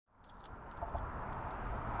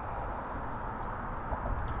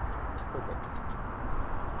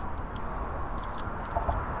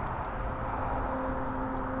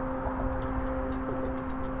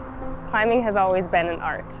Climbing has always been an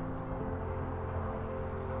art.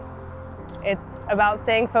 It's about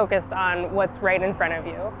staying focused on what's right in front of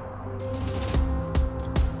you.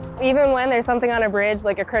 Even when there's something on a bridge,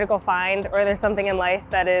 like a critical find, or there's something in life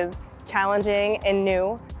that is challenging and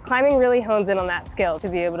new, climbing really hones in on that skill to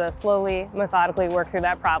be able to slowly, methodically work through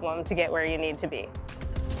that problem to get where you need to be.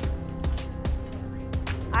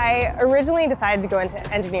 I originally decided to go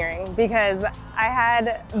into engineering because I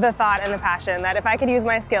had the thought and the passion that if I could use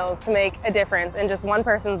my skills to make a difference in just one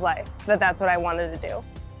person's life, that's what I wanted to do.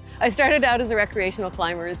 I started out as a recreational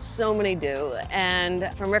climber, as so many do,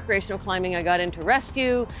 and from recreational climbing I got into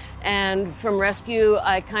rescue, and from rescue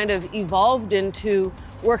I kind of evolved into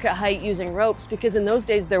work at height using ropes, because in those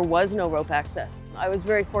days there was no rope access. I was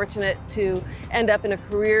very fortunate to end up in a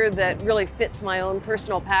career that really fits my own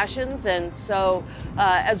personal passions, and so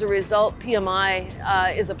as a result,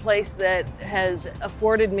 PMI is a place that has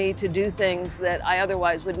afforded me to do things that I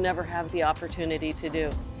otherwise would never have the opportunity to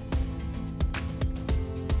do.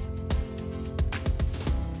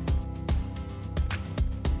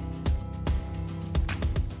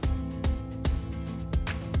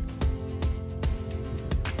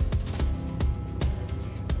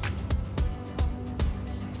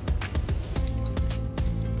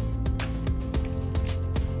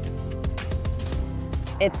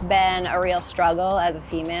 It's been a real struggle as a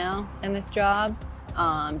female in this job,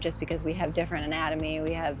 just because we have different anatomy,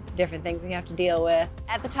 we have different things we have to deal with.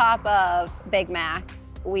 At the top of Big Mac,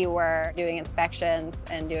 we were doing inspections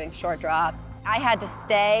and doing short drops. I had to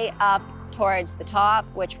stay up towards the top,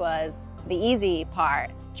 which was the easy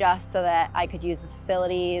part, just so that I could use the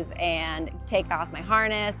facilities and take off my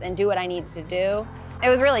harness and do what I needed to do. It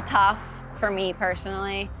was really tough for me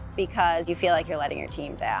personally, because you feel like you're letting your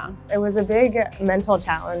team down. It was a big mental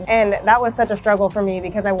challenge, and that was such a struggle for me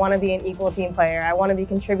because I want to be an equal team player. I want to be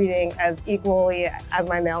contributing as equally as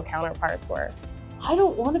my male counterparts were. I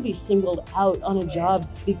don't want to be singled out on a job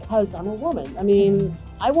because I'm a woman. I mean,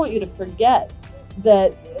 I want you to forget that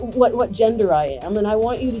what gender I am, and I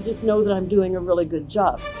want you to just know that I'm doing a really good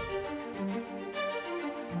job.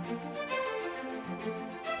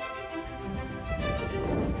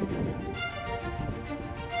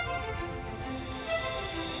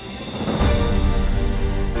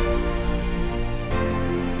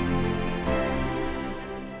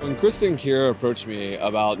 When Krista and Hira approached me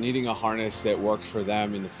about needing a harness that worked for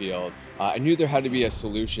them in the field, I knew there had to be a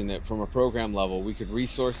solution that from a program level we could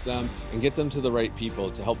resource them and get them to the right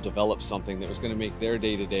people to help develop something that was going to make their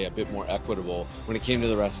day-to-day a bit more equitable when it came to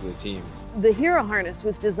the rest of the team. The Hira harness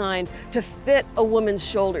was designed to fit a woman's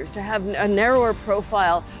shoulders, to have a narrower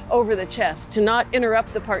profile over the chest, to not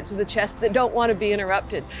interrupt the parts of the chest that don't want to be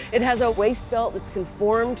interrupted. It has a waist belt that's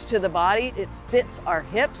conformed to the body. It fits our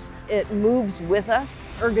hips. It moves with us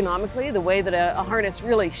ergonomically the way that a harness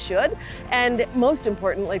really should. And most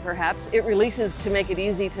importantly, perhaps, it releases to make it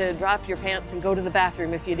easy to drop your pants and go to the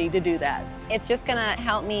bathroom if you need to do that. It's just gonna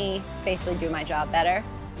help me basically do my job better.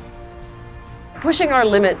 Pushing our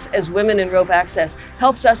limits as women in rope access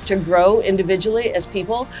helps us to grow individually as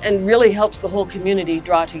people and really helps the whole community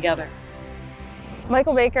draw together.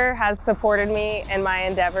 Michael Baker has supported me in my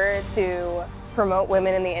endeavor to promote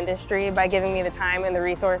women in the industry by giving me the time and the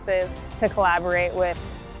resources to collaborate with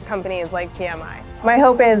companies like PMI. My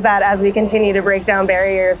hope is that as we continue to break down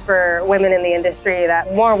barriers for women in the industry,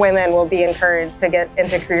 that more women will be encouraged to get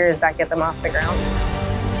into careers that get them off the ground.